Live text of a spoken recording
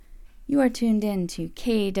You are tuned in to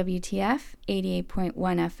KWTF 88.1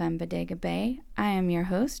 FM Bodega Bay. I am your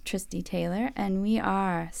host, Tristy Taylor, and we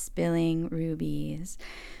are Spilling Rubies.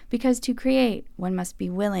 Because to create, one must be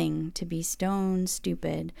willing to be stone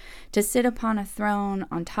stupid, to sit upon a throne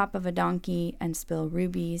on top of a donkey and spill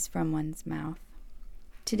rubies from one's mouth.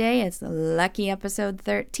 Today is lucky episode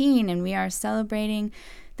 13, and we are celebrating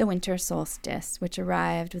the winter solstice, which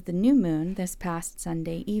arrived with the new moon this past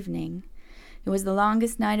Sunday evening. It was the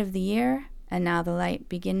longest night of the year, and now the light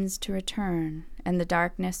begins to return, and the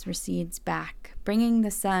darkness recedes back, bringing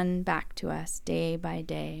the sun back to us day by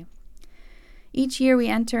day. Each year we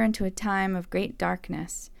enter into a time of great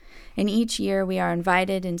darkness, and each year we are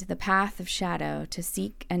invited into the path of shadow to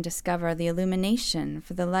seek and discover the illumination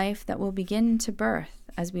for the life that will begin to birth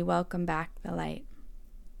as we welcome back the light.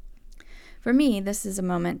 For me, this is a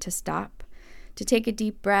moment to stop, to take a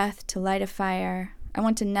deep breath, to light a fire. I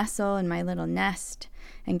want to nestle in my little nest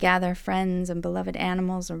and gather friends and beloved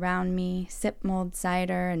animals around me, sip mulled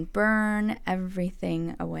cider, and burn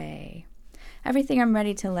everything away. Everything I'm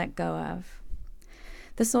ready to let go of.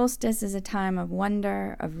 The solstice is a time of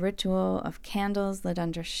wonder, of ritual, of candles lit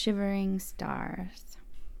under shivering stars.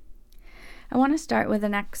 I want to start with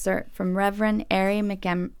an excerpt from Reverend Aaron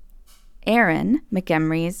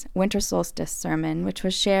McEmery's Winter Solstice Sermon, which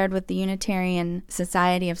was shared with the Unitarian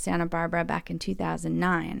Society of Santa Barbara back in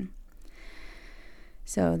 2009.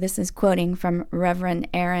 So this is quoting from Reverend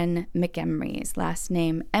Aaron McEmery's, last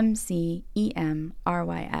name Mcemrys.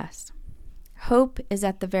 Hope is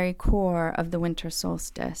at the very core of the winter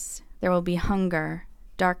solstice. There will be hunger,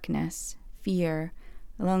 darkness, fear,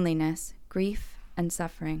 loneliness, grief, and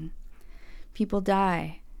suffering. People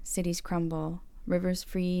die, cities crumble, rivers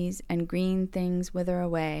freeze, and green things wither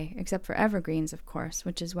away, except for evergreens, of course,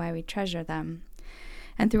 which is why we treasure them.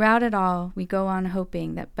 And throughout it all, we go on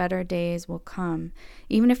hoping that better days will come,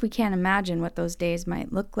 even if we can't imagine what those days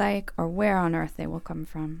might look like or where on earth they will come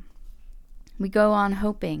from. We go on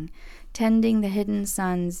hoping, tending the hidden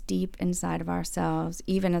suns deep inside of ourselves,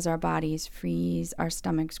 even as our bodies freeze, our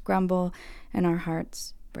stomachs grumble, and our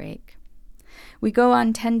hearts break. We go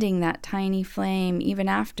on tending that tiny flame even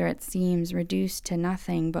after it seems reduced to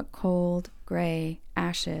nothing but cold, gray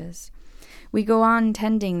ashes. We go on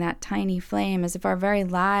tending that tiny flame as if our very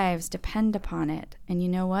lives depend upon it. And you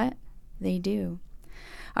know what? They do.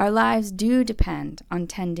 Our lives do depend on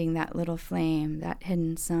tending that little flame, that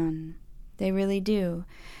hidden sun. They really do.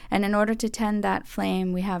 And in order to tend that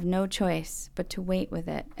flame, we have no choice but to wait with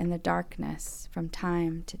it in the darkness from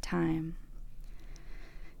time to time.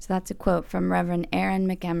 So that's a quote from Reverend Aaron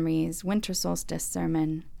McEmery's Winter Solstice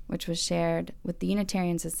Sermon, which was shared with the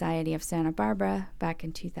Unitarian Society of Santa Barbara back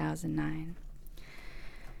in 2009.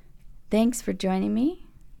 Thanks for joining me.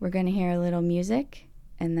 We're going to hear a little music,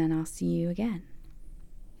 and then I'll see you again.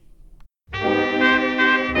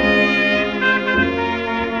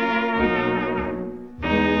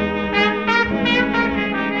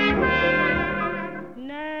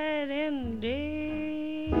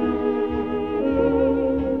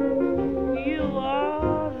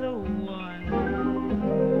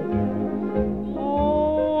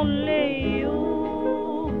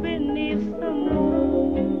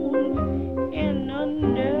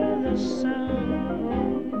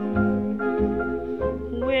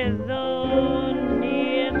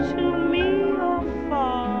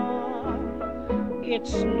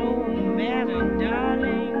 It's no matter,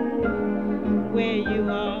 darling, where you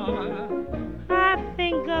are. I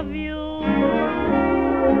think of you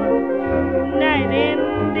night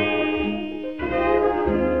and day,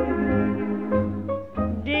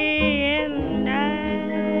 day and night.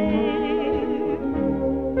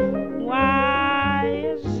 Why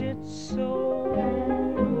is it so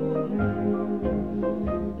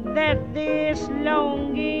that this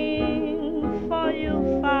longing for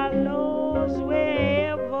you follows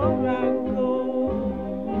wherever I go?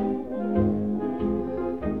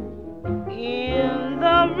 In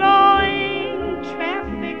the roaring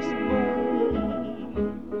traffic's boom,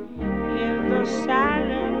 in the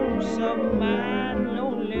silence of my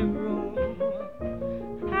lonely room,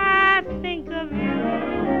 I think of you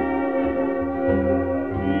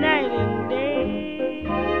night and day,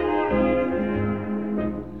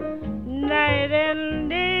 night and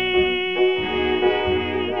day.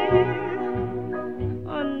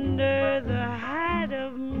 Under the hide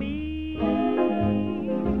of me,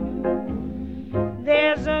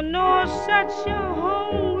 there's no such a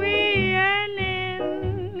hungry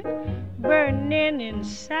yearning burning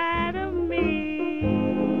inside of me,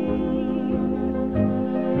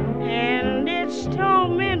 and its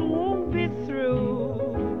torment won't be through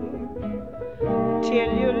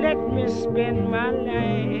till you let me spend my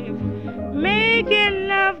life making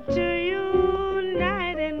love to you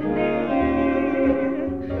night and day,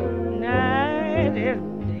 night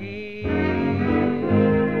and day.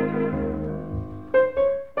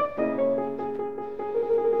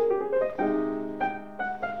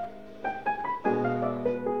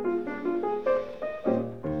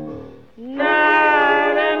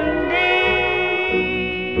 Night and day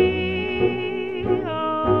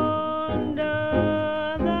under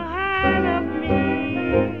the hide of me,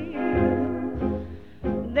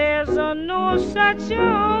 there's no such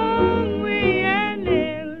hungry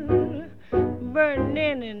yearning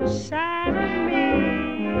burning inside of me,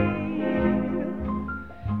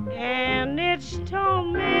 and its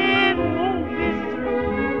torment won't be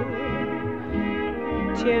through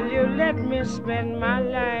till you let me spend my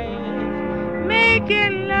life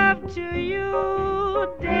making love to you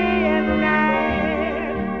day and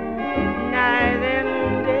night, night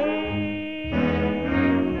and day.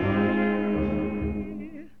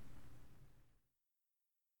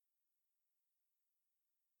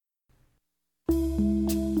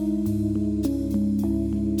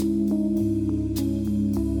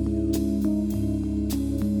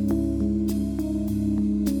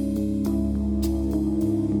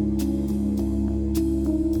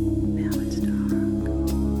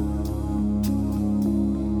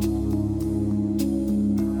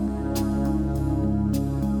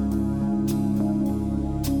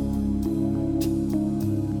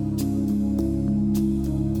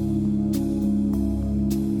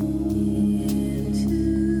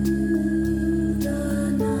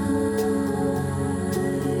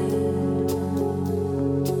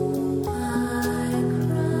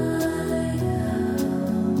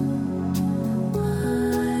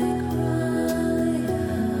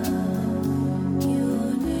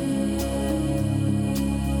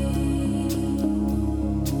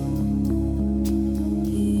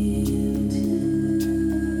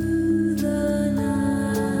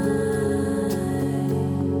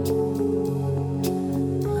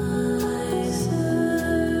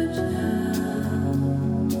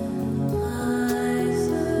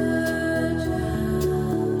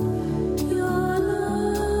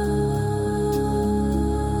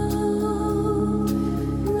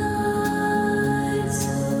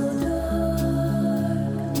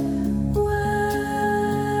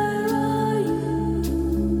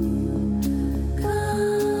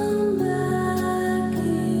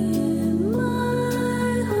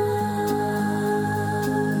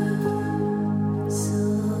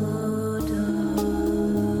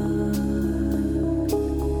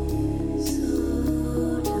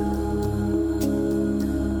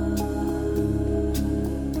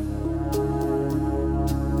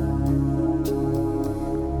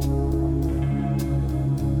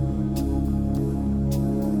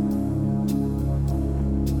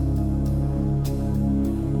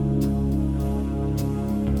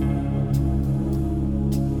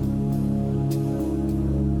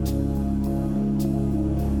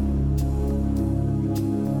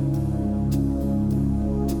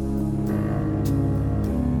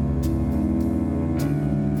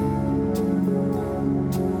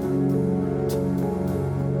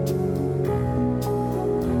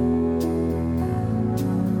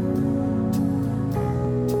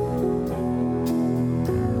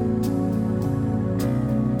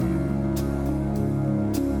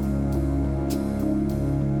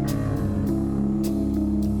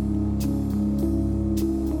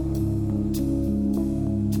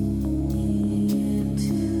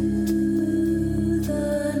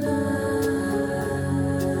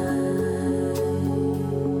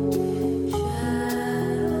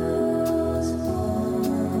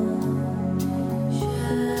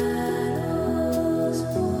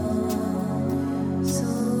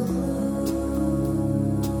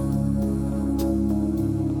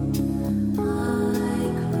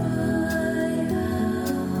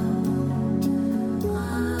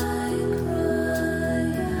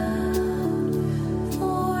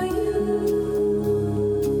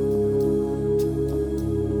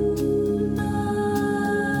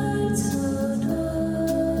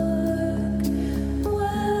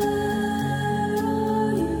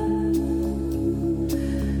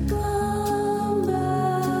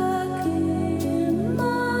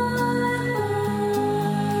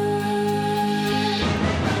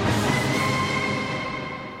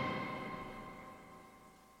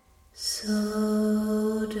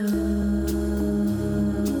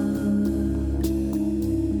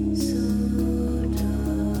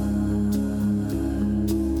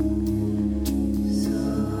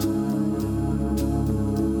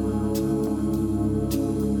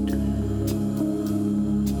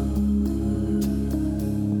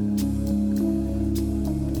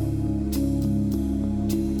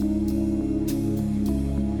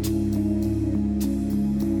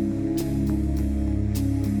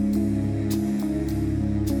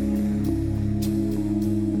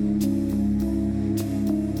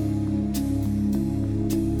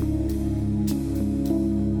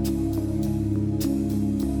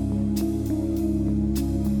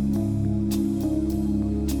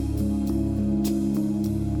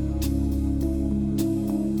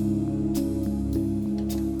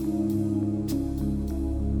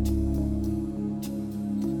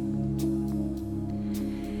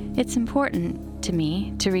 It's important to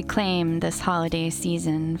me to reclaim this holiday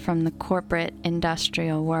season from the corporate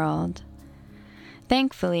industrial world.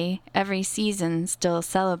 Thankfully, every season still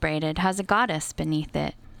celebrated has a goddess beneath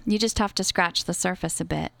it. You just have to scratch the surface a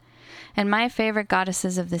bit. And my favorite goddess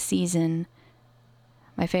of the season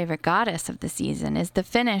is the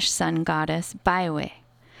Finnish sun goddess Baiwe,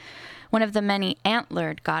 one of the many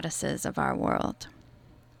antlered goddesses of our world.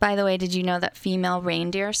 By the way, did you know that female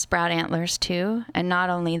reindeer sprout antlers too? And not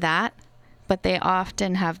only that, but they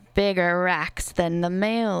often have bigger racks than the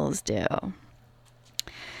males do.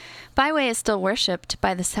 Baiwe is still worshipped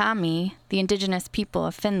by the Sami, the indigenous people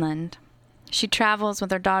of Finland. She travels with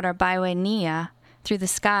her daughter Baiwe Nia through the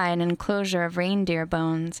sky in an enclosure of reindeer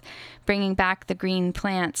bones, bringing back the green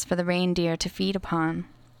plants for the reindeer to feed upon.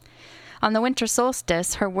 On the winter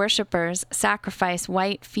solstice, her worshippers sacrifice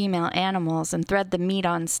white female animals and thread the meat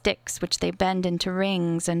on sticks, which they bend into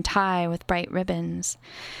rings and tie with bright ribbons.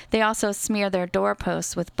 They also smear their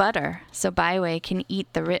doorposts with butter, so Baiwe can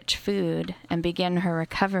eat the rich food and begin her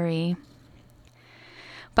recovery.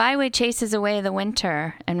 Baiwe chases away the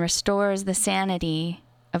winter and restores the sanity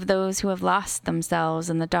of those who have lost themselves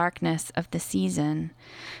in the darkness of the season.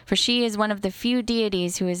 For she is one of the few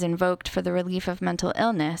deities who is invoked for the relief of mental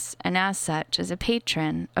illness, and as such is a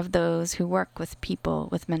patron of those who work with people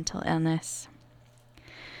with mental illness.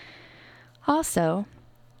 Also,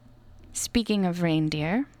 speaking of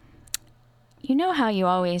reindeer, you know how you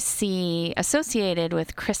always see associated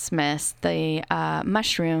with Christmas the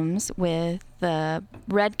mushrooms with the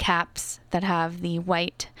red caps that have the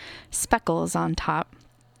white speckles on top?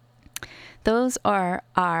 Those are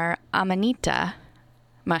our Amanita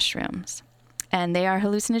mushrooms, and they are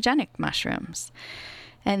hallucinogenic mushrooms.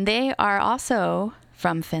 And they are also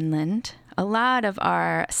from Finland. A lot of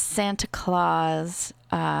our Santa Claus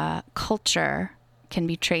culture can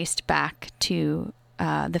be traced back to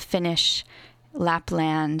the Finnish,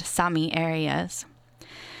 Lapland, Sami areas.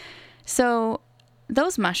 So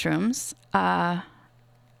those mushrooms,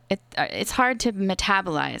 it's hard to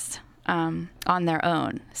metabolize on their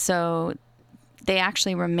own. So they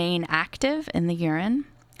actually remain active in the urine.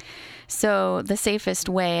 So the safest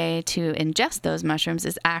way to ingest those mushrooms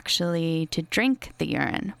is actually to drink the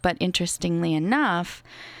urine. But interestingly enough,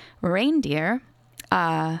 reindeer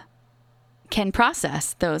can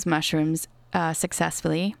process those mushrooms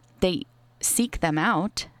successfully. They seek them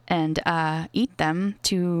out and eat them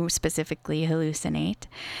to specifically hallucinate.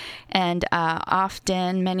 And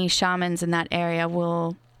often many shamans in that area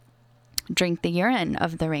will drink the urine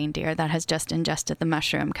of the reindeer that has just ingested the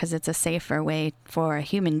mushroom because it's a safer way for a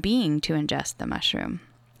human being to ingest the mushroom.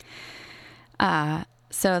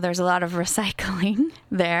 So there's a lot of recycling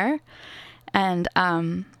there. And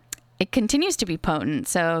it continues to be potent,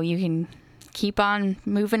 so you can keep on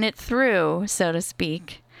moving it through, so to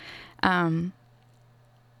speak.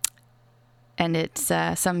 And it's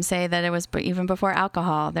some say that it was even before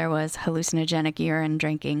alcohol, there was hallucinogenic urine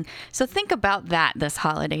drinking. So think about that this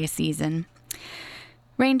holiday season.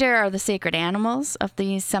 Reindeer are the sacred animals of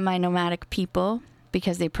these semi-nomadic people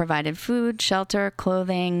because they provided food, shelter,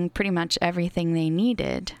 clothing, pretty much everything they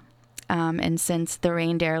needed. And since the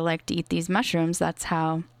reindeer liked to eat these mushrooms, that's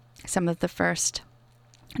how some of the first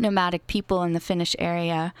nomadic people in the Finnish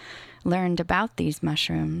area learned about these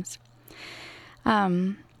mushrooms.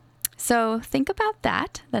 So think about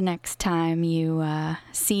that the next time you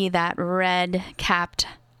see that red-capped,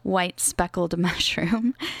 white-speckled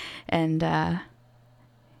mushroom. And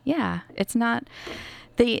it's not...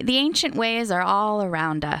 The ancient ways are all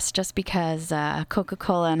around us. Just because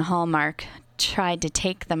Coca-Cola and Hallmark tried to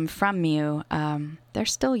take them from you, they're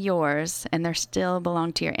still yours, and they still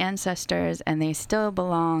belong to your ancestors, and they still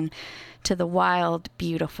belong to the wild,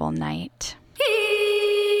 beautiful night.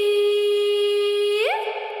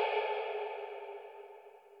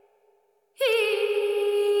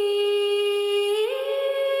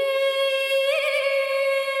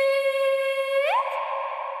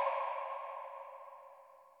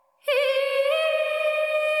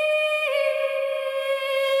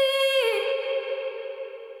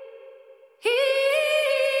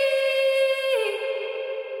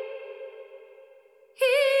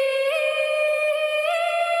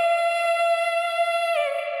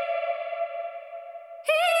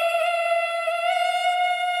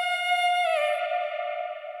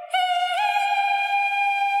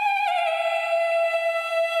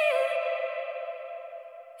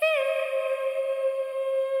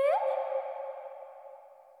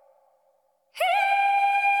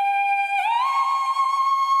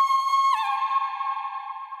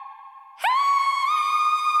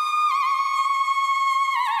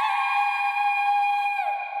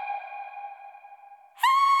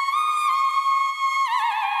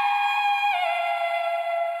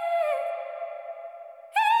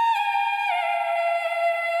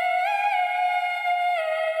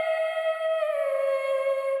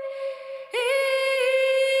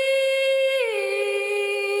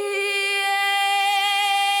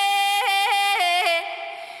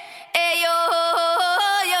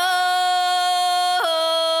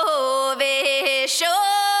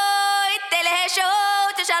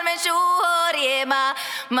 Salmen suoriema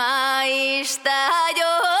maista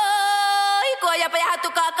ja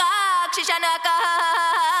pajahtukaa kaksi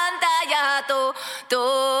sanakanta ja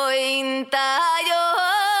tointa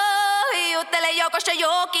juttele joukossa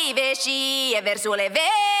jokivesi ja versuole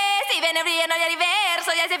vesi vene rienoja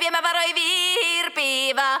verso ja se viemä varoi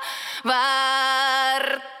virpiva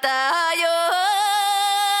varta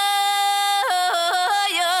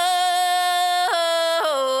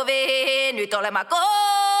nyt olema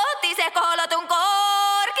koti se kohlotun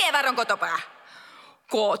korkea varon kotopää.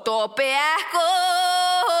 Kotopää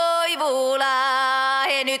koivula,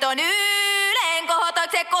 he nyt on ylen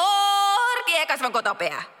kohotot se korkea kasvan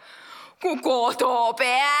kotopää. Kun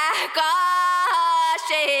kotopää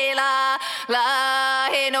kasela,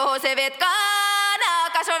 he nousevet kana,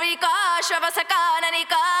 kasvavassa kanani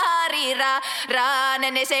karira,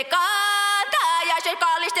 raanenne se kantaa ja se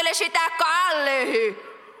kallistele sitä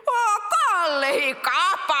kallehi. Kallehi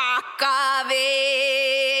kapakka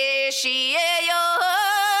vesi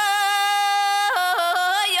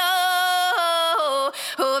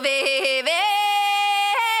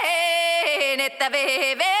venettä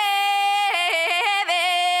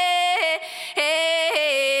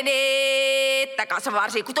venettä kasva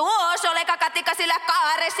varsin kun tuossa ole kakattika sillä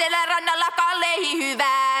kaaresella rannalla kallehi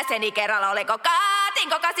hyvä seni kerralla oleko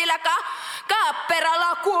katinko kasilla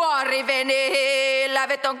kapperalla kuoriveneellä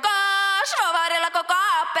veton kasvovarrella koko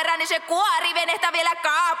kaappera, niin se kuorivenehtä vielä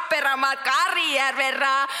kaapperamat Karjärven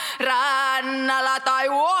rannalla tai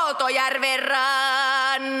Huoltojärven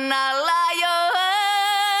rannalla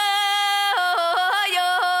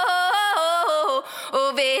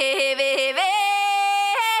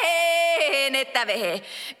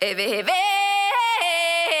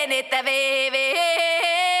venettä venettä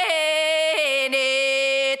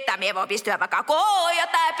mie voi pistyä vaikka kojo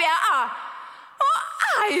tai pian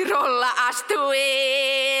airolla astuilla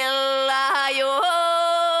joo.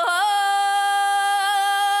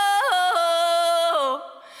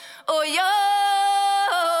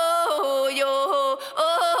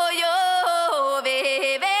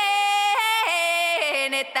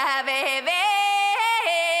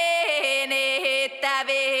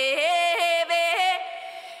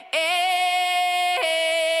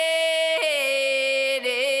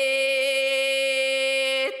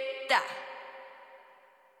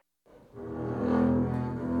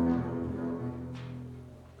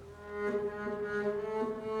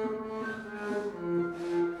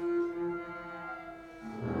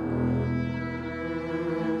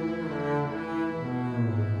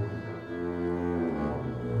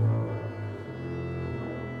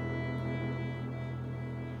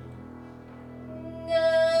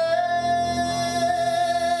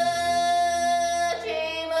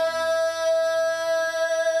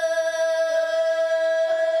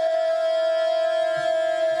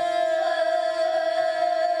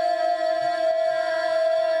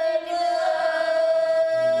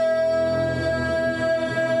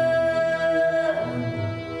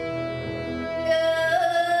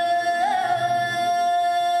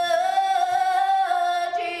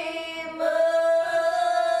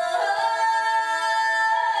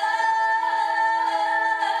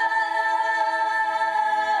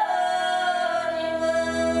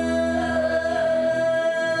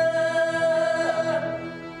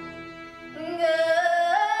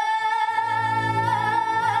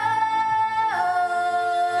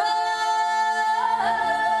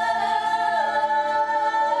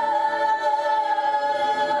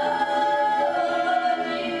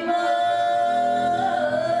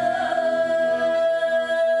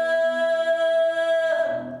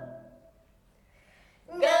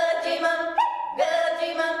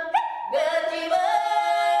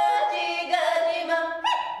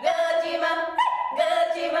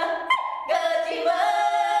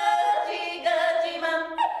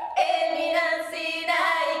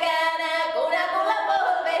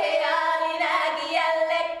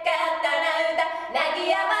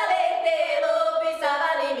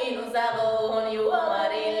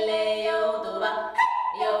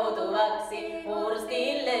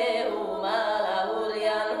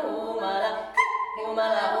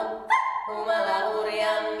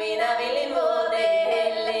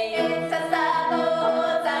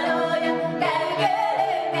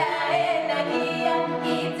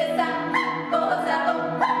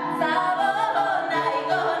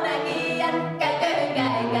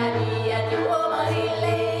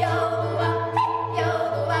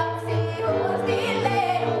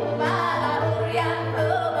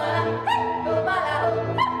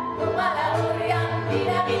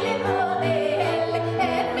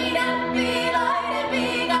 Minä piiloon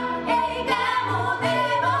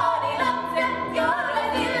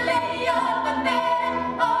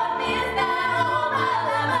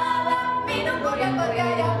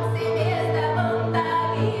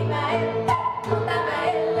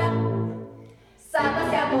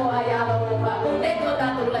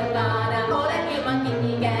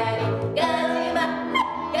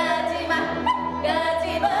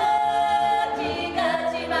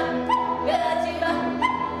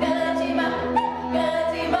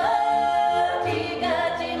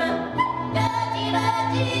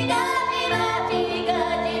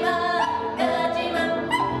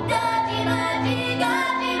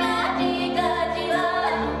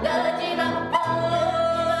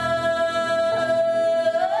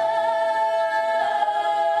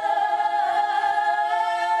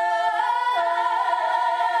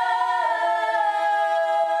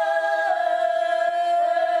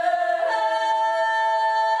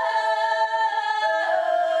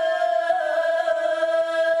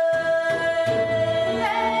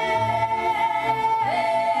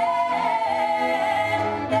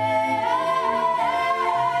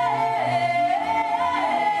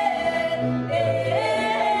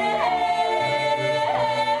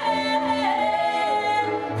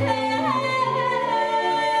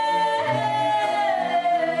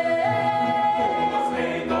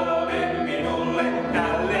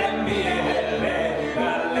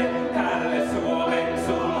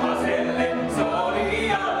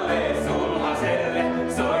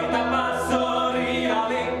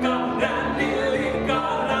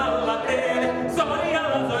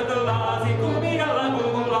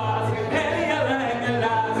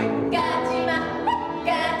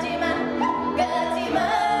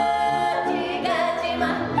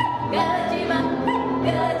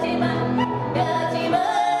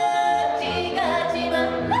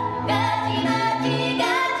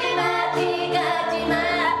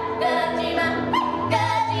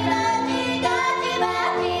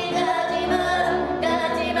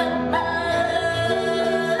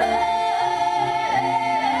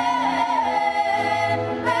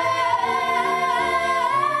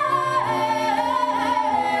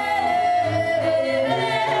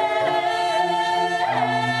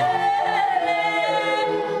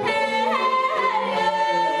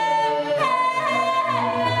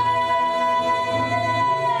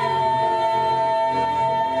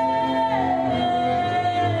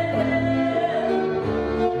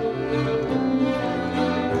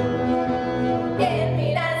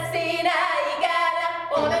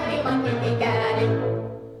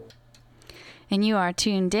and you are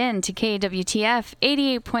tuned in to KWTF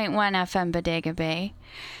 88.1 FM Bodega Bay.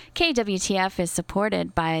 KWTF is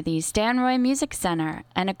supported by the Stanroy Music Center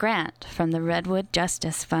and a grant from the Redwood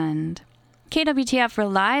Justice Fund. KWTF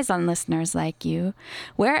relies on listeners like you.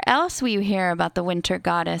 Where else will you hear about the winter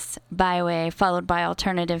goddess, Byway, followed by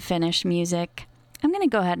alternative Finnish music? I'm going to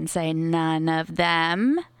go ahead and say none of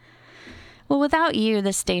them. Well, without you,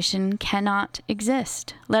 the station cannot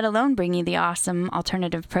exist, let alone bring you the awesome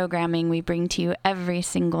alternative programming we bring to you every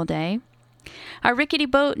single day. Our rickety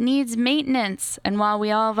boat needs maintenance, and while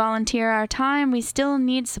we all volunteer our time, we still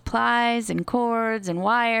need supplies and cords and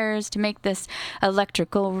wires to make this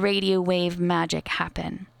electrical radio wave magic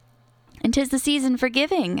happen. And 'tis the season for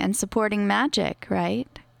giving and supporting magic,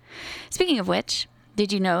 right? Speaking of which,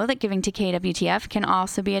 did you know that giving to KWTF can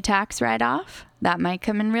also be a tax write-off? That might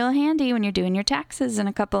come in real handy when you're doing your taxes in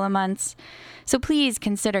a couple of months. So please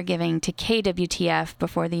consider giving to KWTF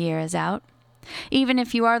before the year is out. Even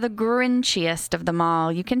if you are the grinchiest of them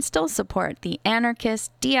all, you can still support the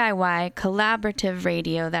anarchist, DIY, collaborative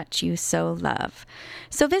radio that you so love.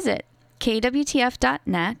 So visit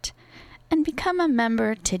kwtf.net and become a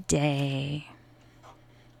member today.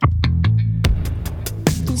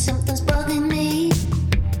 Something's bugging me.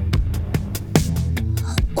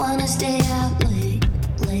 Wanna stay out late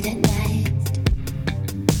at night.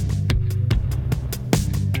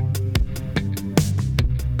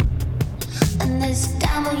 And this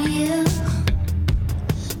time of year,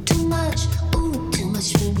 too much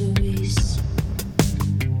memories.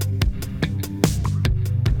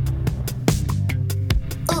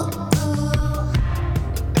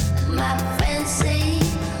 My friends say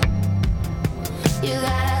you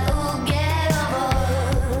gotta get over.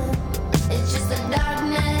 It's just the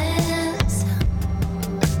darkness.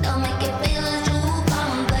 Don't make it feel too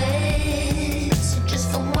complex. Just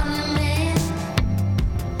for one man,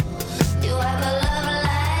 you have a love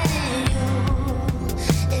light in you.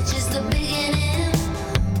 It's just the beginning.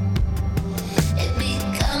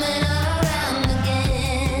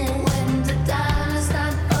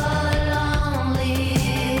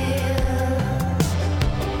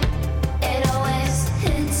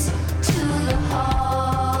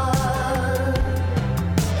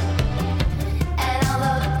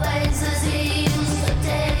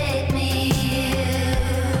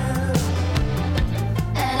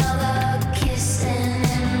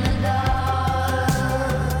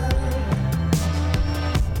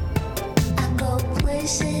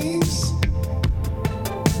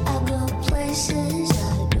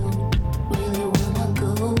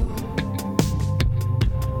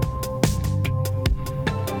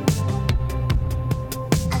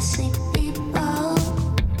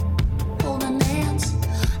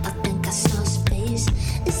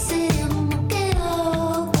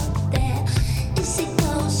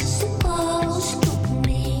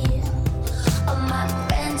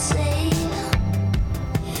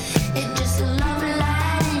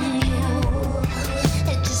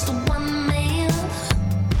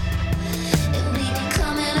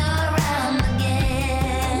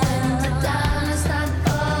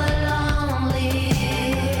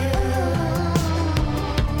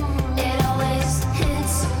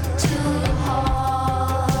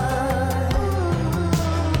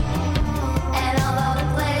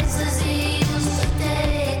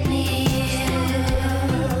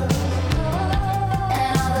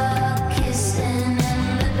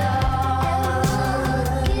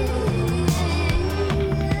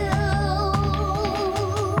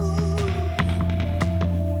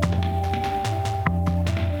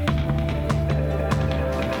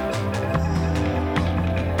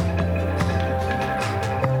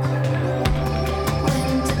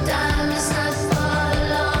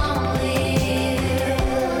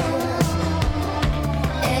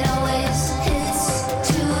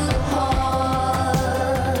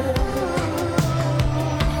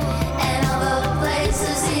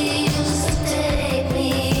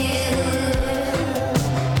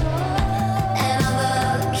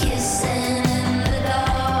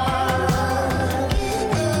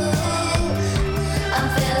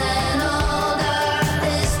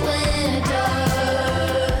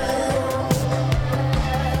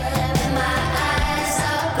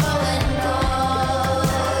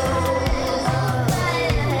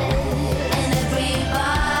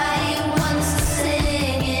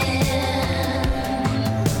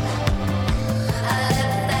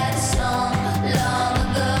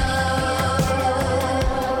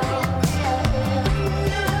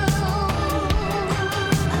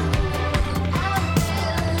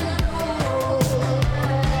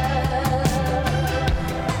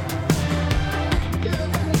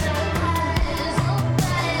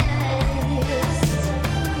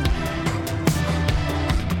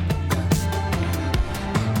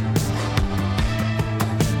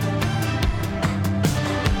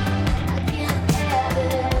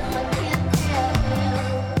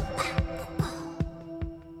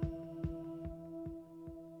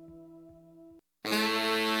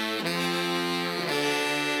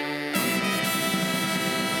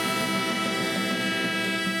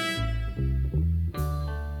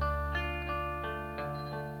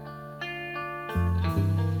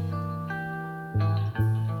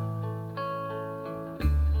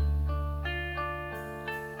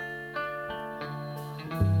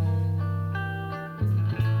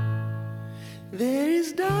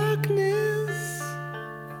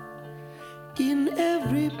 in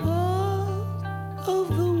every part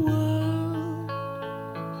of the world,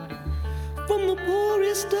 from the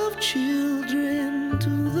poorest of children to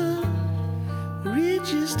the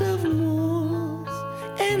richest of moors.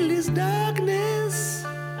 Endless darkness,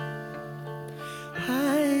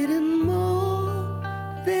 hiding more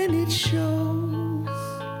than it shows.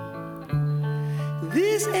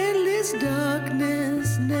 This endless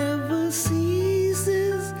darkness never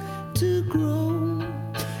ceases to grow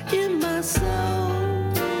in my soul,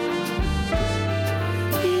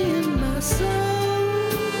 in my soul,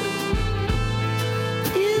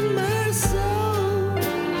 in my soul,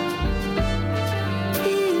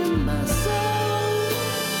 in my soul,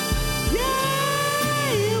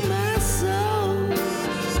 yeah, in my soul,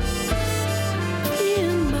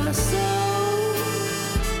 in my soul,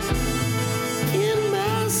 in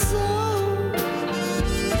my soul,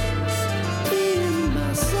 in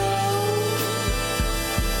my soul.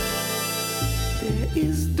 There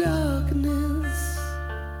is darkness.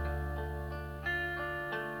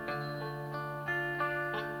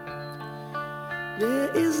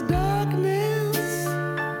 There is darkness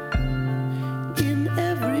in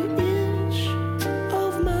every inch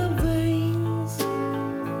of my veins,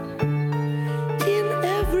 in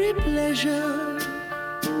every pleasure,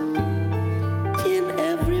 in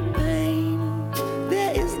every pain.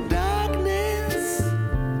 There is darkness,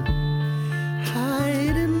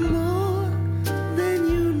 hiding more than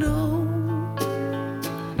you know.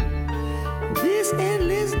 This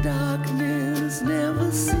endless darkness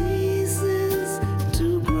never ceases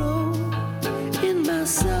to grow in my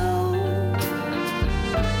soul,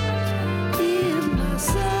 in my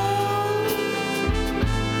soul,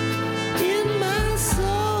 in my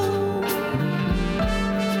soul,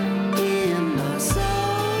 in my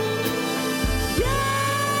soul,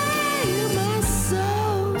 yeah, in my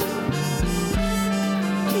soul,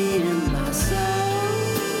 in my soul,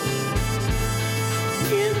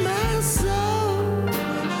 in my soul,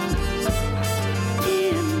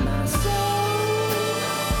 in my soul.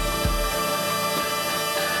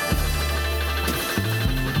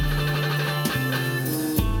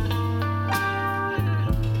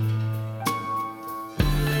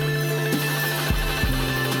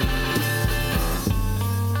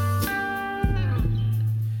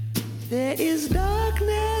 There is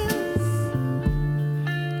darkness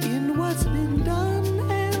in what's been done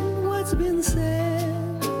and what's been said,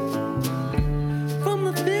 from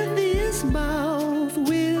the filthiest mouth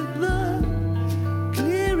with the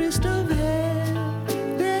clearest of head.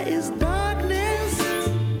 There is darkness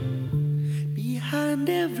behind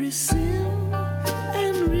every sin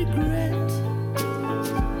and regret,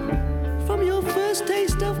 from your first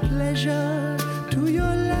taste of pleasure to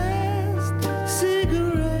your last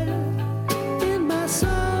cigarette. In my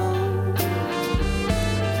soul,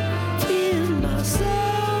 in my soul,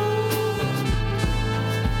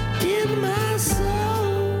 in my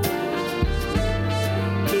soul,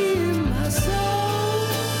 in my soul,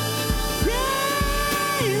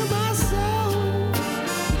 yeah, in my soul,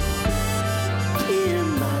 in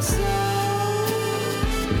my soul,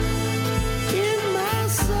 in my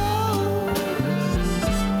soul,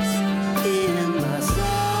 in my soul.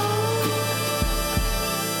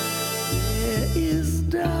 There is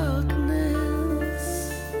darkness.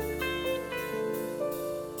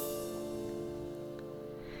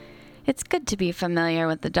 It's good to be familiar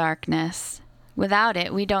with the darkness. Without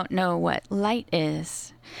it, we don't know what light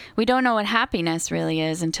is. We don't know what happiness really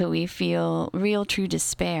is until we feel real, true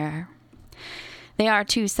despair. They are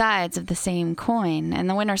two sides of the same coin, and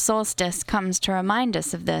the winter solstice comes to remind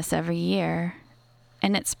us of this every year.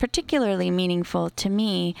 And it's particularly meaningful to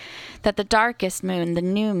me that the darkest moon, the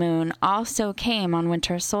new moon, also came on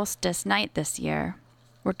winter solstice night this year.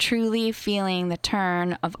 We're truly feeling the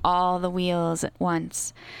turn of all the wheels at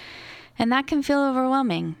once. And that can feel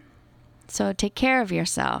overwhelming. So take care of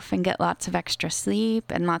yourself and get lots of extra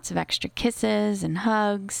sleep and lots of extra kisses and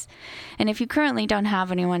hugs. And if you currently don't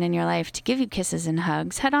have anyone in your life to give you kisses and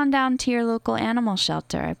hugs, head on down to your local animal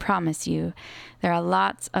shelter. I promise you, there are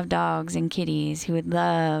lots of dogs and kitties who would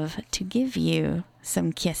love to give you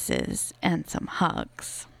some kisses and some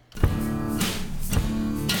hugs.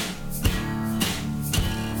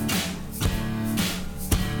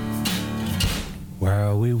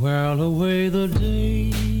 While we while away the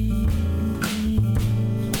day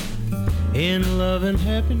in love and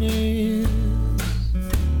happiness,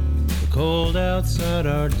 the cold outside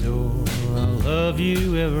our door, I'll love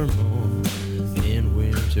you evermore in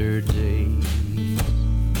winter days.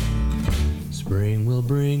 Spring will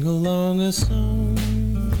bring along a song,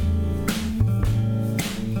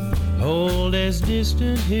 old as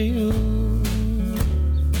distant hills,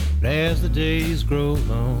 as the days grow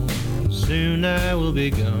long, soon I will be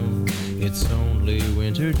gone. It's only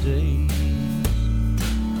winter days.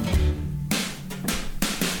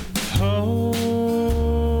 Only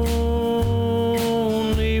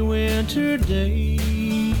winter days.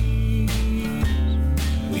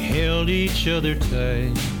 We held each other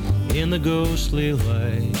tight in the ghostly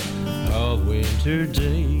light of winter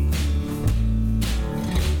days.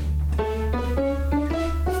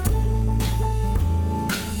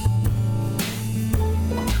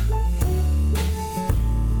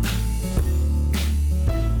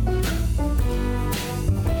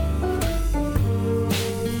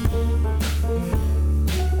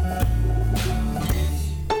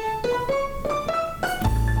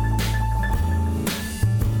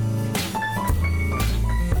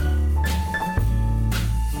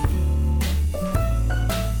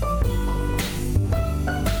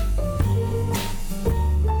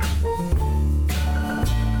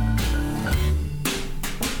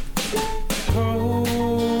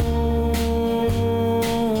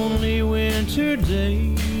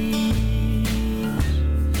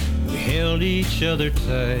 Other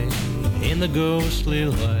tight in the ghostly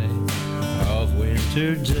light of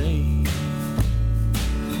winter days.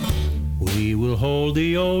 We will hold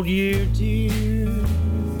the old year dear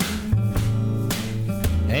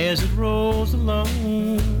as it rolls along.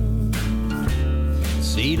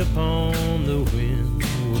 Seed upon the wind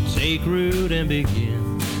will take root and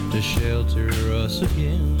begin to shelter us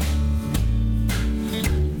again.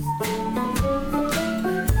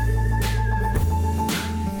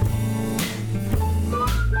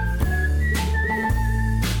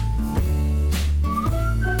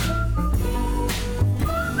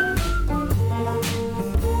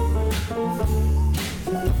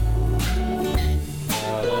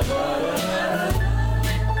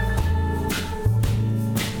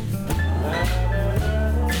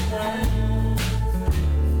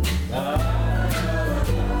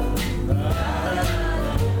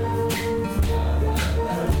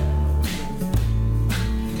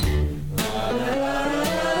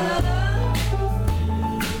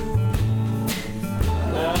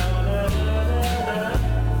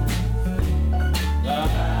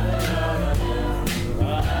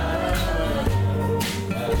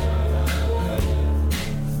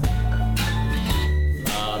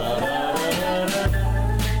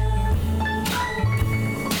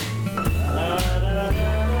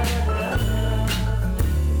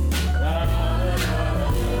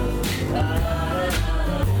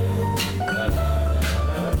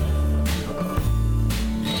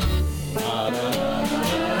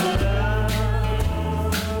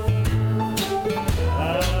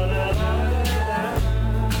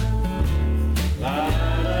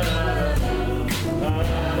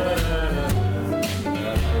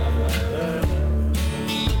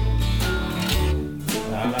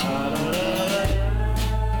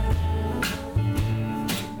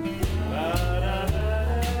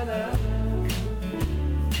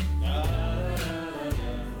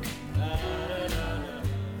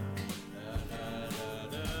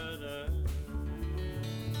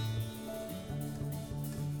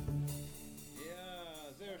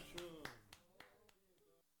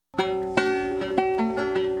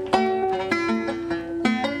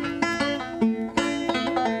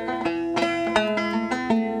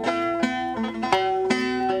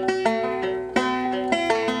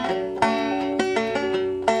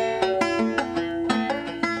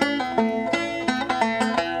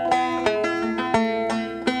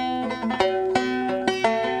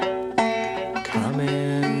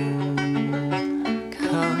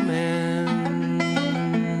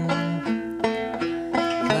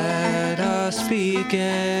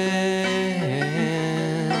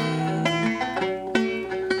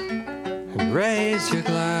 Raise your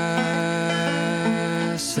glasses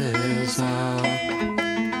up.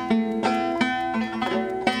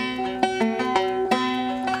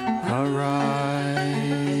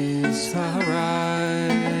 Arise, arise,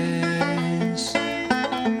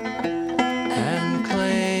 and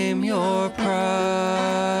claim your prize.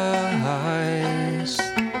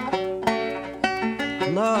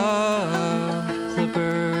 Love, the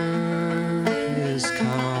bird is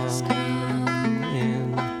coming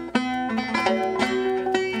in.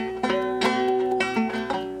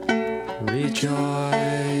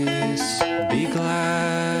 Rejoice, be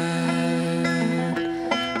glad,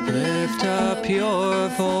 lift up your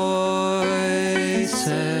voices,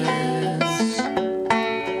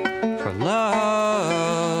 for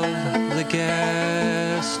love, the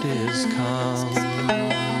guest is come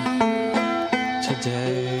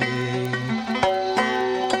today.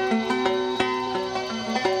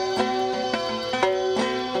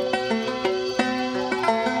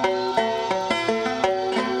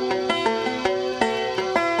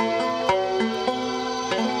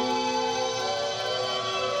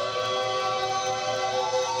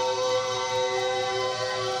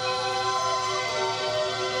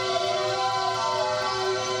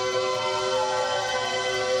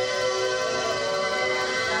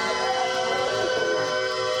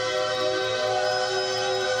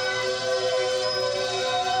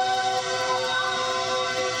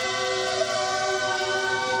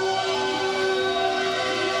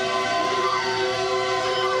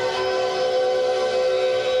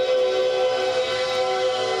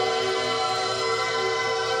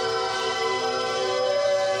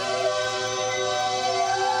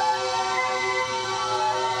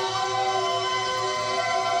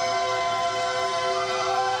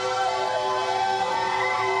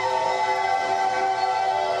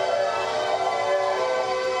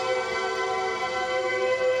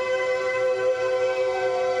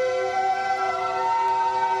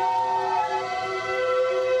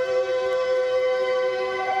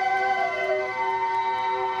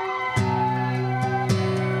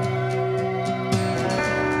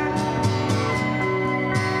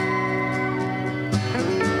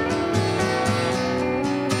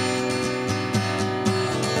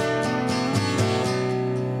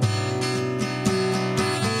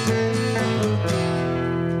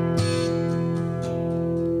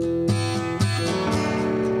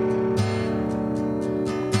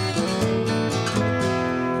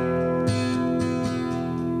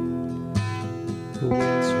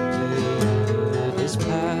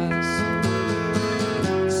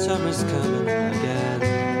 summer's coming again.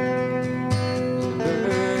 The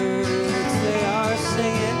birds, they are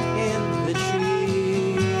singing in the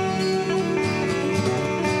trees.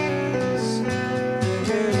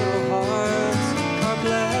 Here no hearts are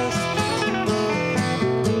blessed, but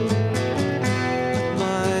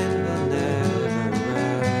mine will never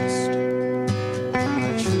rest.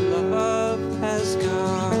 My true love has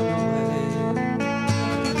gone away.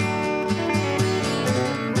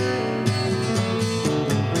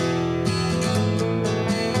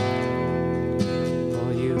 Oh,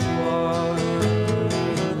 you are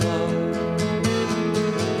in love,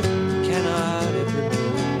 cannot it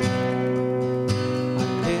remove? I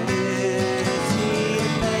pity the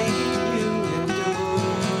pain you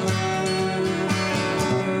endure.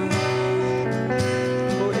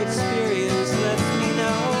 For experience lets me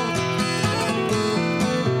know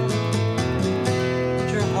that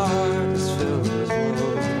your heart is filled with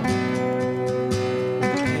woe,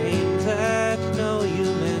 pain that no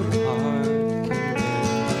human heart can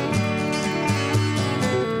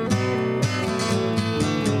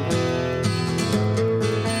bear.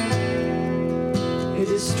 It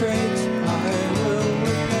is straight I will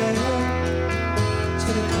repair to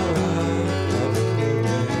the color of the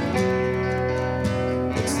air.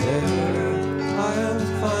 It's there I'll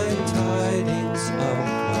find tidings of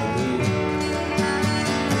my dear.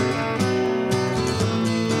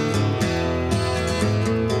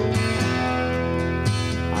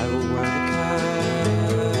 I will wear the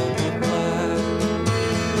cap of black,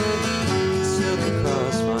 silk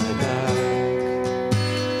across my back.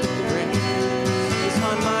 The rings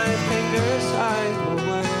on my fingers I will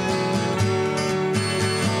wear.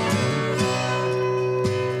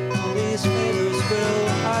 All these favors will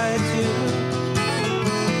I do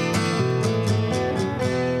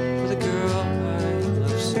for the girl I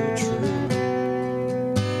love so true.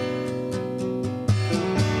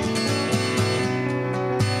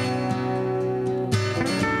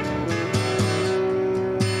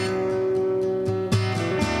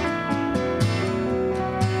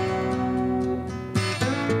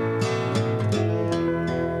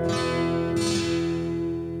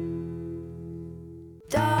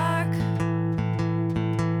 Dark,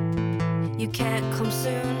 you can't come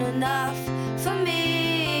soon enough for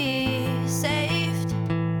me. Saved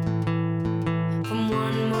from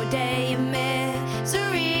one more day of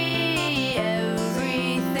misery.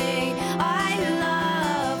 Everything I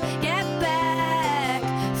love, get back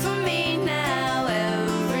from me now.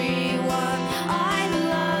 Everyone I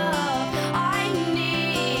love, I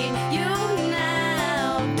need you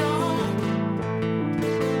now. Don't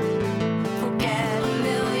forget a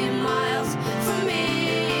million miles from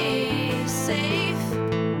me. Safe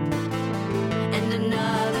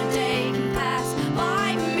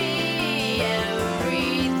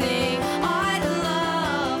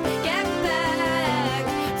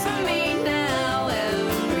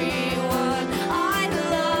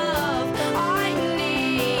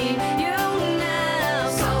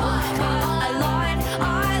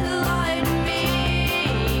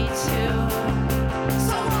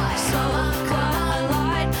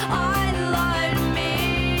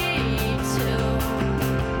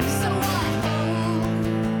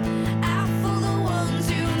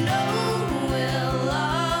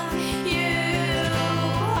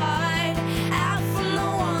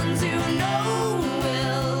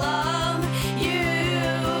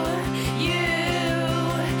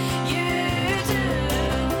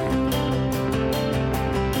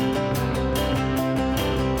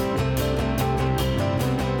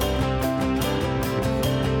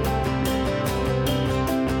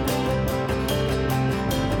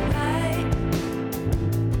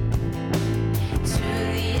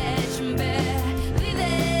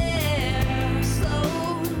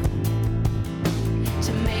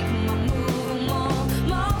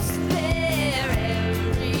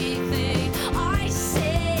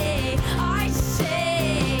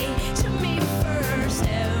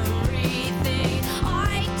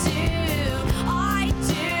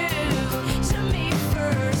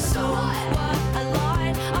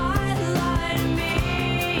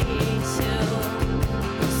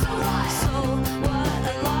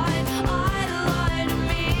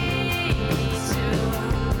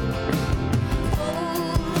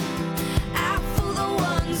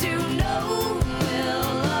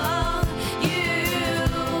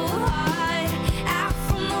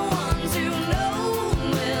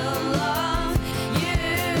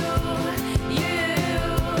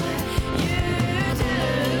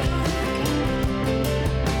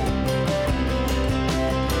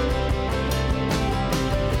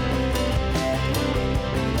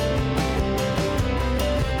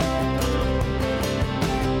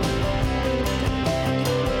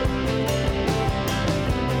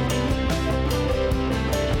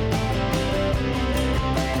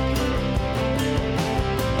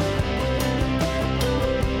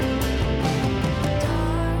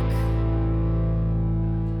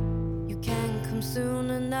come soon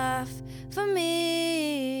enough for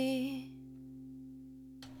me.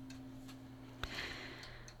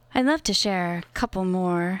 I'd love to share a couple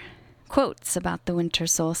more quotes about the winter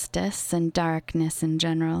solstice and darkness in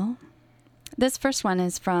general. This first one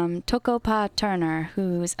is from Tokopa Turner,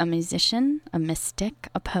 who's a musician, a mystic,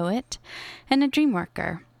 a poet, and a dream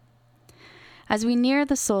worker. As we near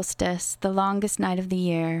the solstice, the longest night of the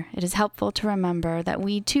year, it is helpful to remember that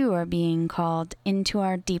we too are being called into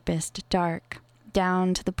our deepest dark,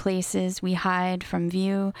 down to the places we hide from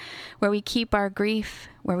view, where we keep our grief,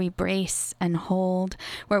 where we brace and hold,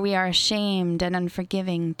 where we are ashamed and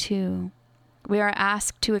unforgiving too. We are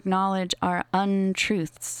asked to acknowledge our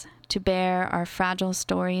untruths, to bear our fragile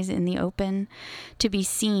stories in the open, to be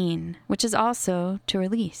seen, which is also to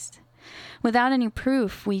release. Without any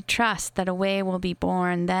proof, we trust that a way will be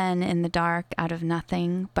born then in the dark out of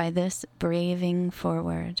nothing by this braving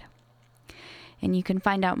forward. And you can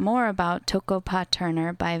find out more about Tokopa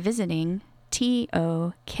Turner by visiting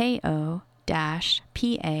toko-pa.com.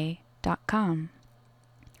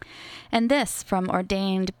 And this from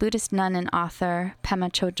ordained Buddhist nun and author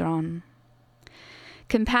Pema Chodron.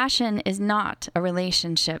 Compassion is not a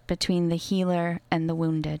relationship between the healer and the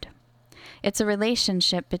wounded. It's a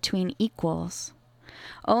relationship between equals.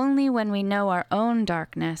 Only when we know our own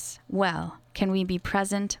darkness well can we be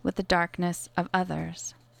present with the darkness of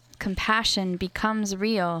others. Compassion becomes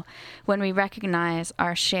real when we recognize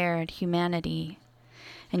our shared humanity.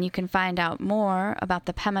 And you can find out more about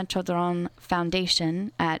the Pema Chodron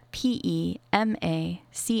Foundation at PEMACHODRON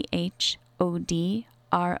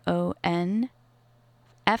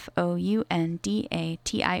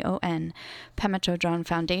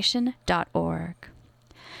PemaChodronFoundation.org.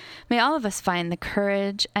 May all of us find the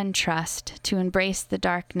courage and trust to embrace the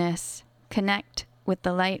darkness, connect with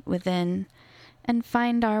the light within, and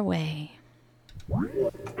find our way.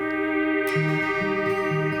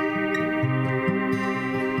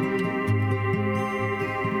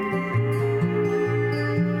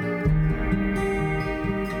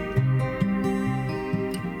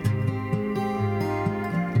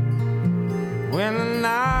 When the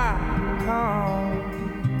night comes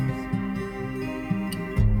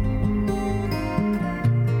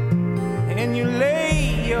and you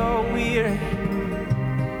lay your weary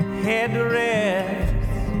head to rest,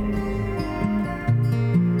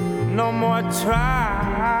 no more trial,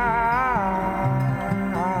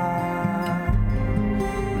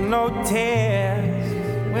 no test.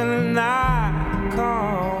 When the night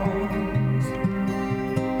comes,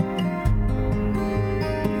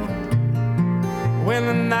 when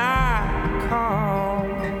the night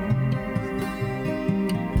comes,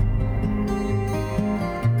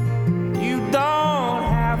 you don't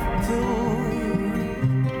have to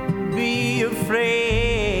be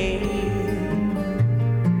afraid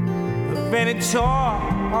of any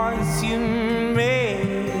choice you make.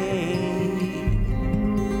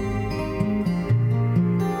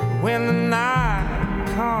 When the night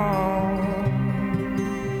comes,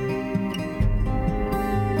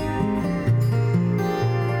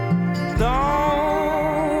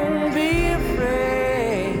 don't be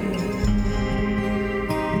afraid.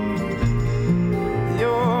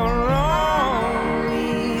 You're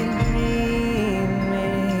only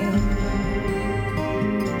dreaming.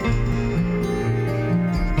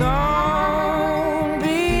 Don't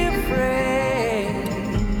be afraid.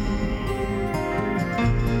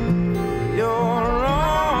 You're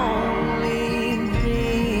only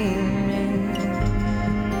dreaming.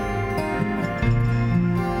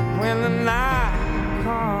 When the night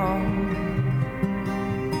comes,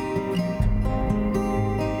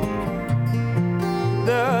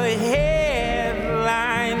 the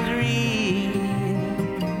headlines read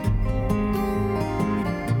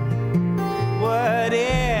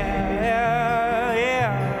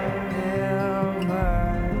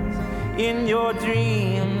whatever's in your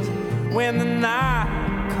dreams. When the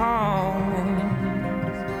night comes,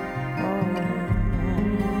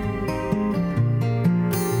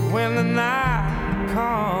 when the night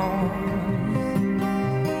comes,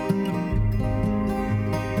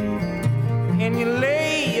 and you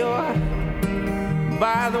lay your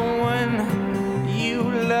by the one you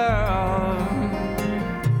love,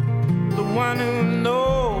 the one who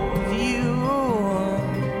knows you,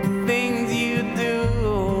 things you do.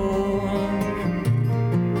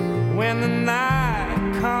 When the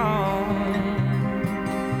night comes,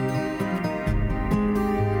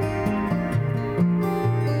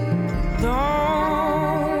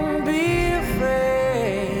 don't be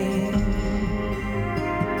afraid.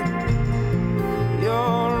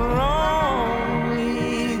 You're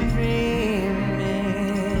only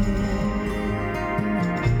dreaming.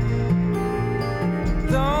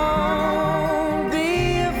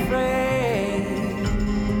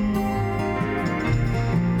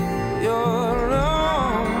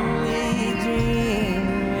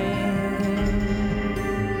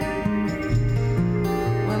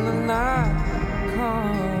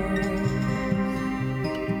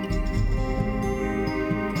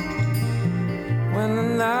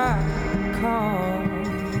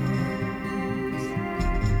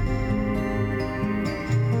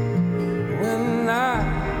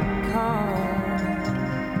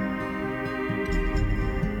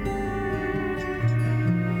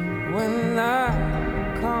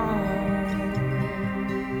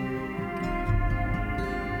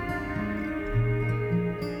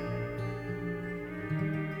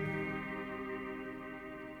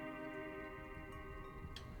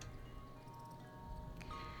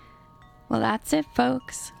 Well, that's it,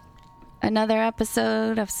 folks. Another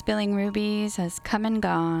episode of Spilling Rubies has come and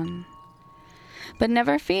gone. But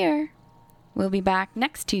never fear, we'll be back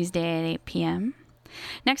next Tuesday at 8 p.m.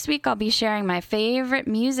 Next week, I'll be sharing my favorite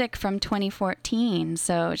music from 2014,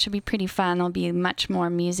 so it should be pretty fun. It'll be much more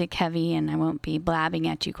music heavy, and I won't be blabbing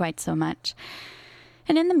at you quite so much.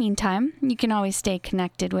 And in the meantime, you can always stay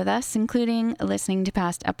connected with us, including listening to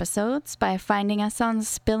past episodes, by finding us on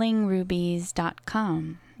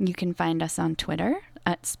spillingrubies.com. You can find us on Twitter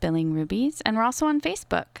at Spilling Rubies, and we're also on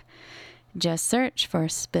Facebook. Just search for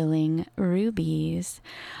Spilling Rubies.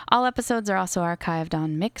 All episodes are also archived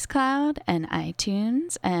on Mixcloud and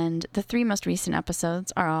iTunes, and the 3 most recent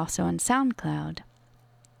episodes are also on SoundCloud.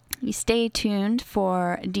 You stay tuned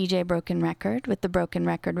for DJ Broken Record with the Broken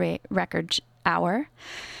Record Hour.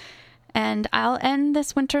 And I'll end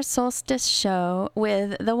this winter solstice show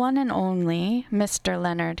with the one and only Mr.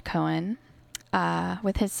 Leonard Cohen.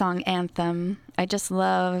 With his song Anthem. I just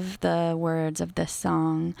love the words of this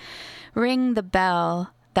song. Ring the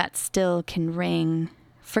bell that still can ring.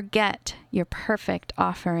 Forget your perfect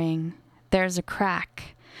offering. There's a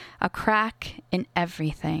crack in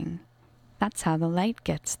everything. That's how the light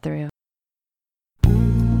gets through.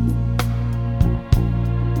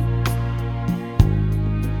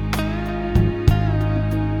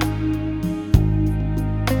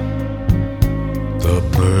 The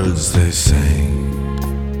birds they sang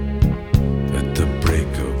at the break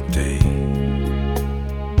of day.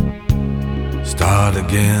 Start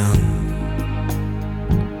again,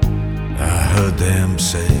 I heard them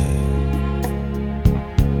say.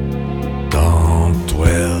 Don't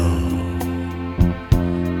dwell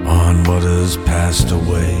on what has passed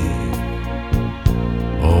away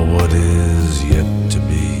or what is yet to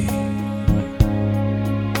be.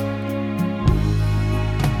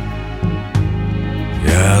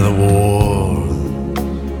 Yeah, the war,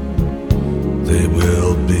 they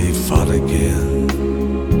will be fought again.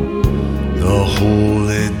 The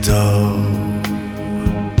holy dove,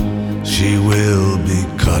 she will be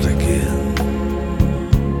cut again.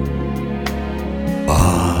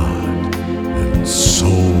 Bought and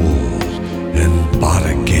sold and bought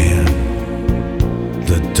again.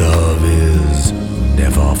 The dove is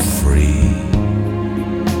never free.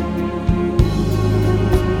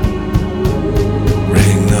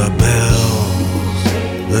 Ring the bells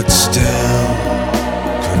that still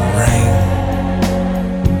can ring.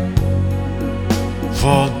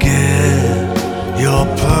 Forget your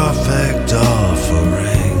perfect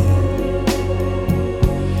offering.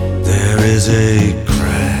 There is a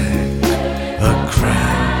crack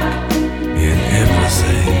in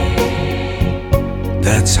everything.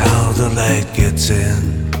 That's how the light gets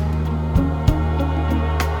in.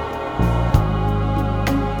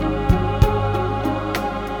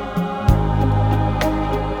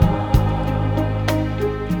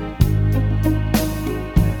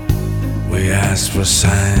 Asked for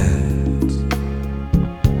signs,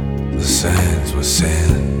 the signs were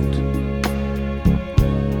sent.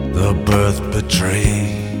 The birth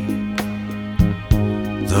betrayed,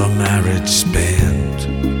 the marriage spent.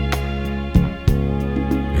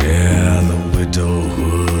 Yeah, the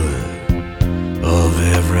widowhood of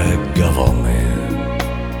every government.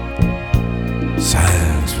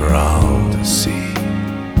 Signs for all to see.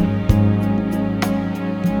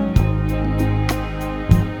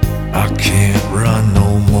 I can't run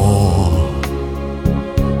no more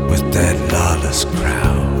with that lawless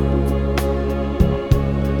crowd,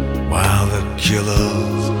 while the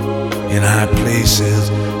killers in high places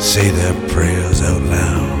say their prayers out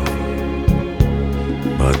loud.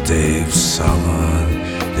 But they've summoned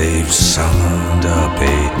up a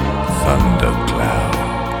thundercloud.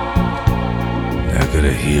 They're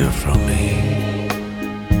gonna hear from me.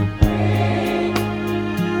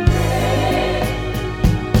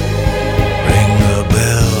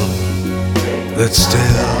 That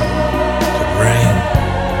still could ring.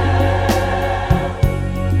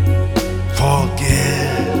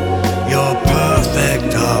 Forget your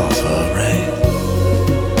perfect offering.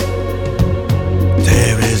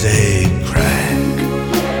 There is a crack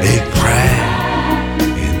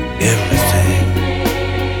in everything.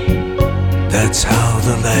 That's how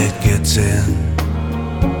the light gets in.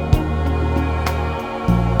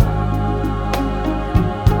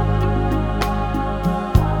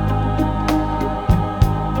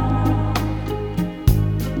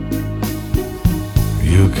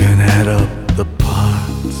 You can add up the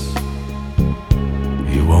parts,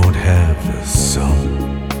 you won't have the sum.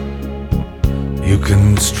 You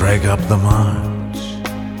can strike up the march,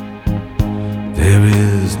 there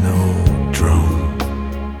is no drum.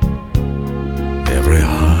 Every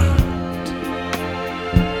heart,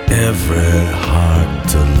 every heart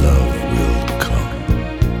to love will come,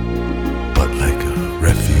 but like a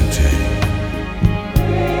refugee.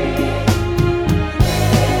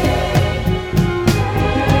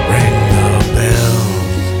 Ring the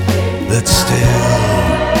bells that still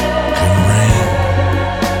can ring.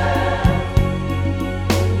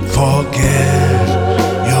 Forget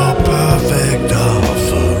your perfect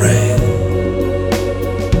offering.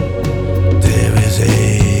 There is a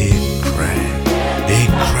crack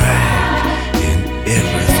in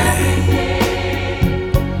everything.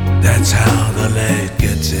 That's how the light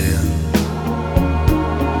gets in.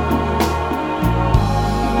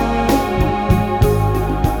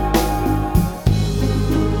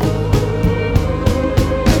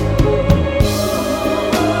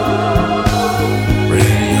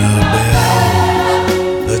 Ring a bell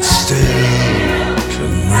that still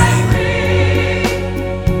can ring.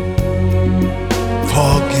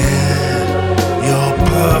 Forget your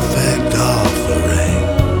perfect offering.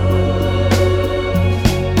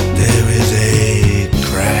 There is a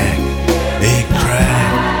crack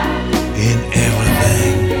in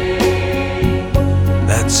everything.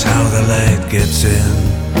 That's how the light gets in.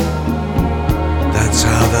 That's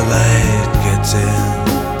how the light gets in.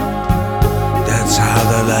 That's how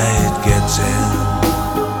the light gets in.